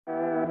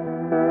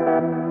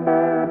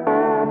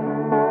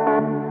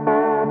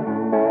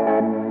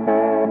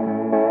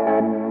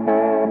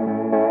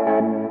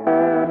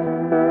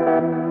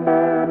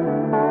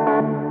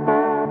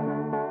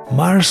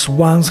Mars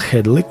once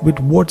had liquid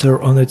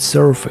water on its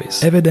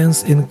surface.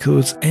 Evidence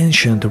includes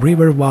ancient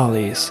river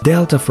valleys,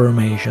 delta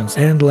formations,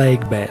 and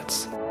lake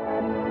beds.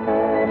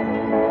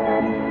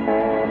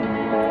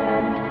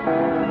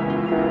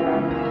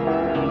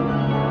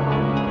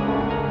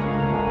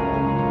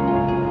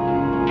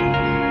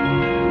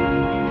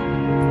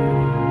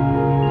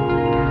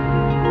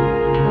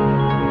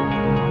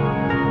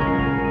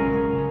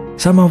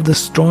 Some of the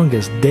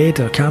strongest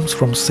data comes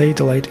from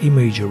satellite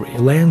imagery,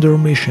 lander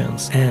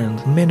missions, and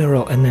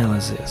mineral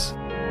analysis.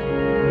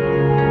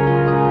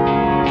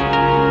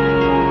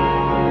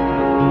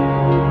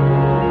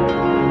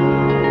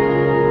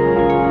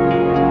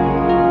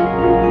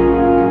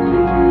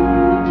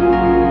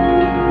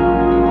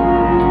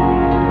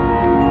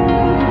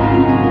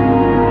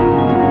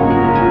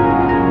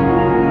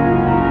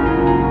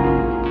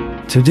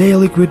 Today,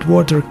 liquid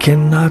water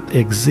cannot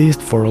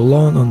exist for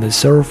long on the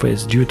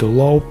surface due to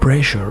low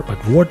pressure, but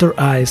water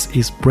ice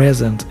is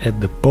present at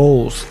the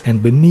poles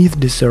and beneath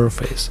the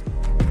surface.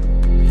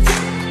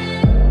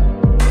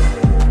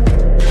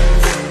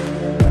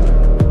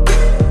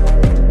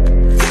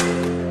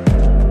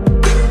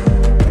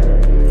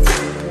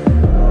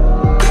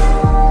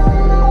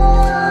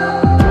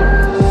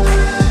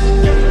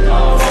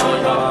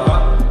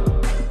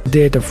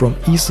 Data from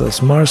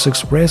ESA's Mars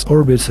Express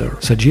orbiter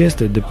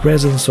suggested the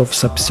presence of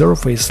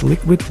subsurface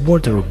liquid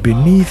water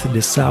beneath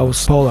the south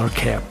polar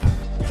cap.